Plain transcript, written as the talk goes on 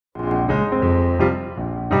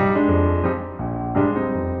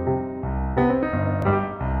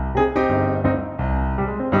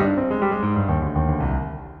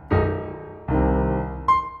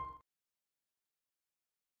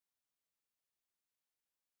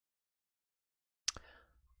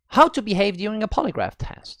How to behave during a polygraph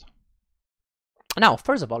test. Now,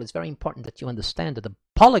 first of all, it's very important that you understand that the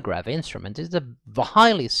polygraph instrument is a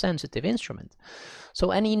highly sensitive instrument.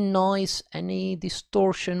 So any noise, any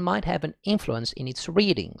distortion might have an influence in its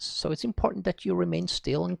readings. So it's important that you remain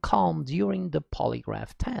still and calm during the polygraph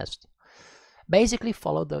test. Basically,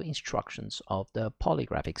 follow the instructions of the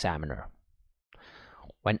polygraph examiner.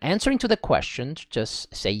 When answering to the questions,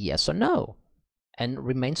 just say yes or no and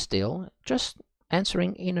remain still, just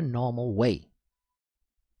answering in a normal way.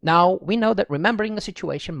 Now, we know that remembering a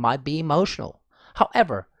situation might be emotional.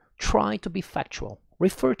 However, try to be factual.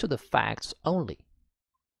 Refer to the facts only.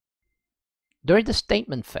 During the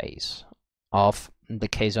statement phase of the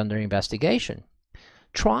case under investigation,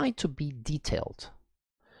 try to be detailed.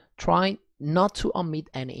 Try not to omit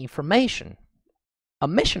any information.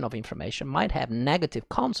 Omission of information might have negative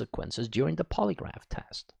consequences during the polygraph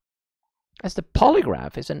test, as the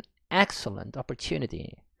polygraph is an excellent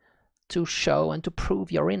opportunity to show and to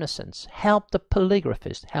prove your innocence. Help the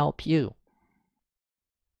polygraphist help you.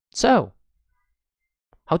 So,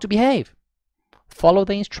 how to behave? Follow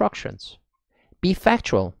the instructions. Be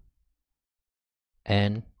factual.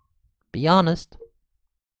 And be honest.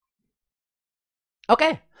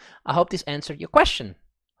 Okay, I hope this answered your question.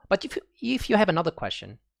 But if you have another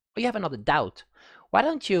question or you have another doubt, why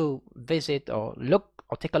don't you visit or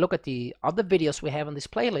take a look at the other videos we have on this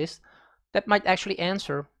playlist that might actually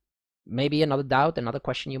answer maybe another doubt, another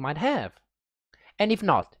question you might have. And if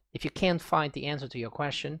not, if you can't find the answer to your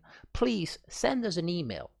question, please send us an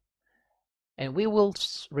email and we will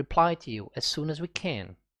reply to you as soon as we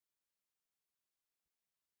can.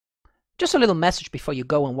 Just a little message before you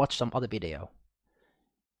go and watch some other video.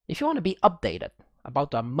 If you want to be updated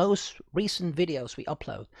about our most recent videos we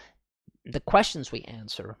upload, the questions we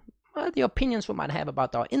answer, the opinions we might have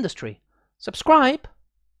about our industry, subscribe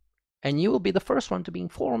and you will be the first one to be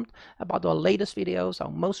informed about our latest videos, our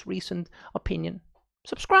most recent opinion.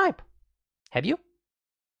 Subscribe. Have you?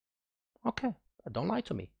 Okay. Don't lie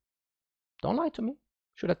to me. Don't lie to me.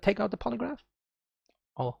 Should I take out the polygraph?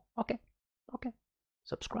 Oh, okay. Okay.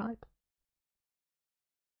 Subscribe.